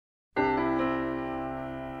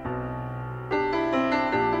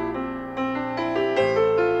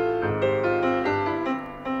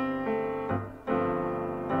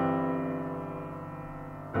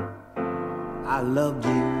loved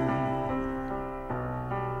you.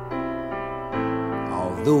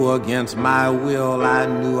 Although against my will I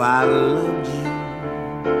knew I loved you.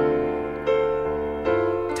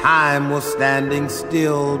 Time was standing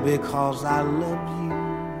still because I loved you.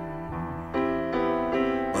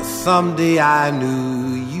 But someday I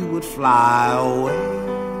knew you would fly away.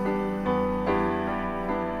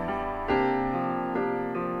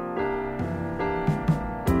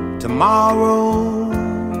 Tomorrow,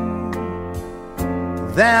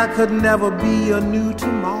 there could never be a new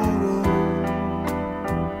tomorrow,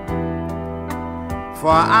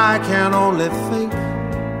 for I can only think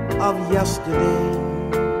of yesterday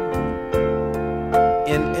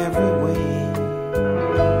in every way.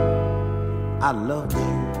 I loved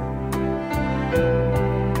you.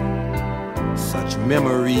 Such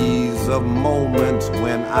memories of moments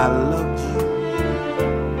when I loved you.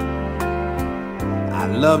 I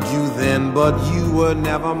loved you then, but you were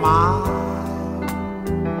never mine.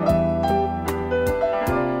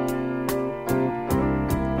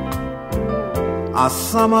 A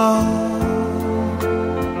summer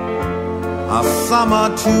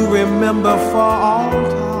to remember for all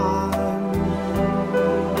time,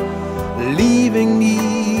 leaving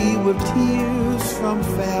me with tears from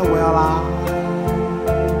farewell eyes.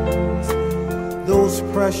 Those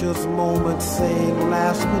precious moments saying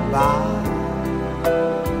last goodbye.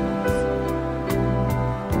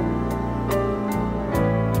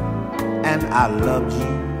 And I loved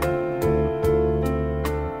you.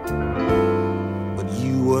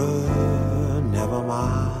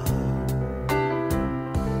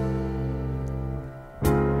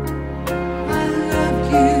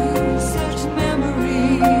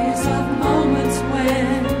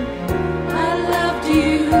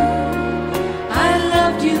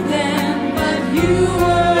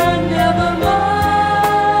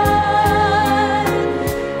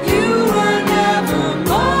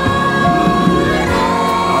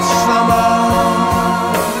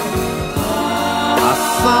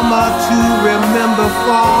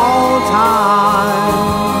 For all time,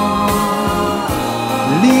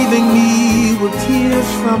 leaving me with tears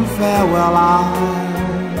from farewell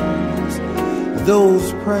eyes.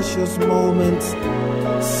 Those precious moments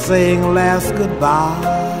saying last goodbye.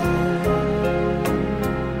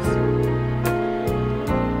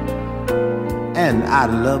 And I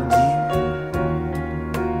loved you.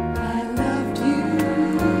 I loved you.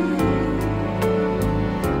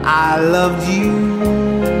 I loved you.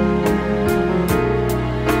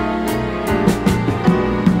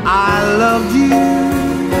 I loved you,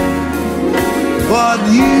 but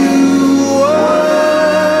you